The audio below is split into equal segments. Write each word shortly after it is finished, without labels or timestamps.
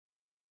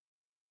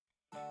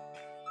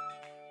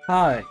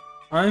Hi,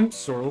 I'm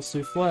Sorrel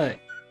Souffle,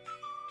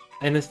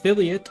 an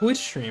affiliate Twitch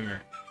streamer.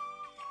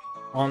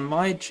 On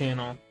my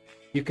channel,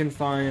 you can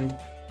find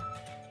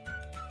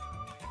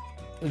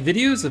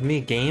videos of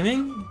me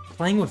gaming,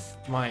 playing with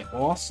my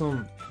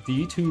awesome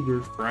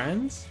VTuber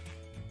friends.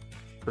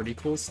 Pretty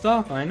cool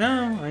stuff, I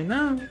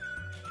know.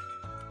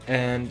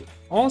 And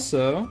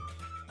also,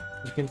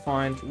 you can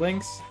find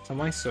links to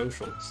my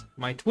socials,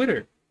 my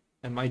Twitter,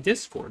 and my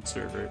Discord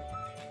server.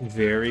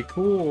 Very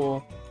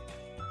cool.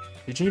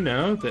 Did you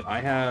know that I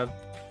have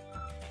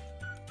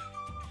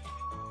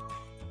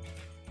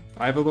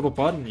a little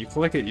button, you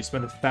click it, you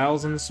spend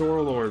 1,000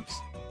 Sorrel Orbs,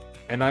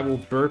 and I will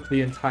burp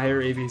the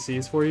entire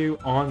ABCs for you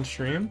on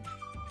stream?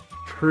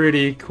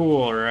 Pretty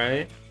cool,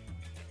 right?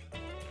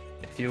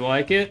 If you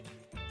like it,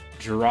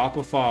 drop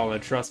a follow,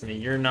 trust me,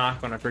 you're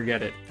not gonna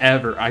forget it,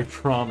 ever, I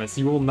promise,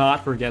 you will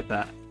not forget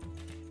that.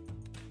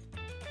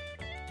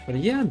 But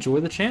yeah, enjoy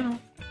the channel.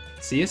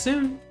 See you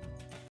soon!